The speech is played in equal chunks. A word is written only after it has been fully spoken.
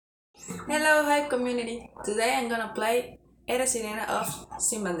Hello, hi community. Today I'm gonna play Eres, Sirena of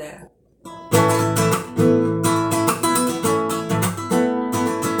Sin Bandera.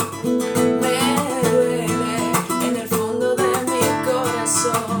 Me duele en el fondo de mi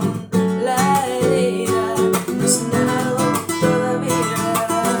corazón la herida, no he sanado todavía.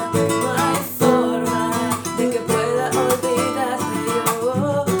 No hay forma de que pueda olvidarte.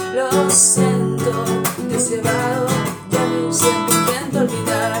 Yo lo siento, te has llevado ya mi siempre intento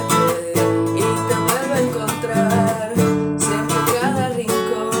olvidarte y te vuelvo a encontrar siempre en cada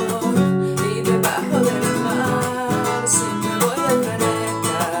rincón y debajo del mar. Siempre voy al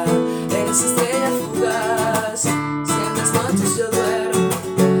planeta, eres estrella fugaz. Si en las noches yo duermo,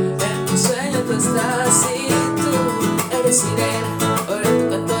 en mi sueño tú estás y tú eres sirena. Ahora tu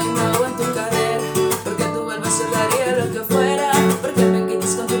canto y me hago en tu cadera, porque tú vuelves yo daría lo que fuera, porque me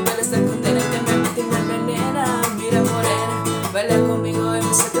quitas con tu piel esta condena que me mata y me envenena. Mira morena, baila conmigo y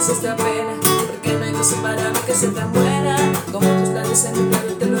me sacas esta pena, porque no hay cosa para mí que sea tan buena como tus labios en mi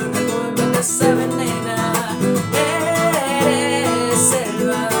pelo, te lo ruego, en esa venena. Eres el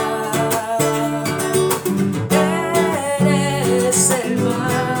mar, eres el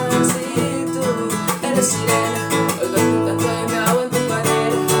mar, si tú eres sirena. Oigo tu canto y me hago en tu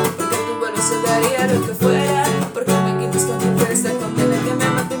panera, porque tú vuelves yo daría lo que fuera, porque me quitas con tu piel esta condena que me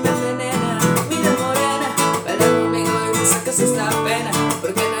mata y me envenena. Mira morena, baila conmigo y me sacas esta pena,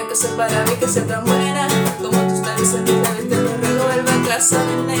 porque no hay cosa para mí que sea tan buena como tus labios en mi labios, te lo ruego, vuelve a casa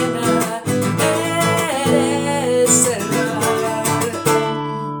venena.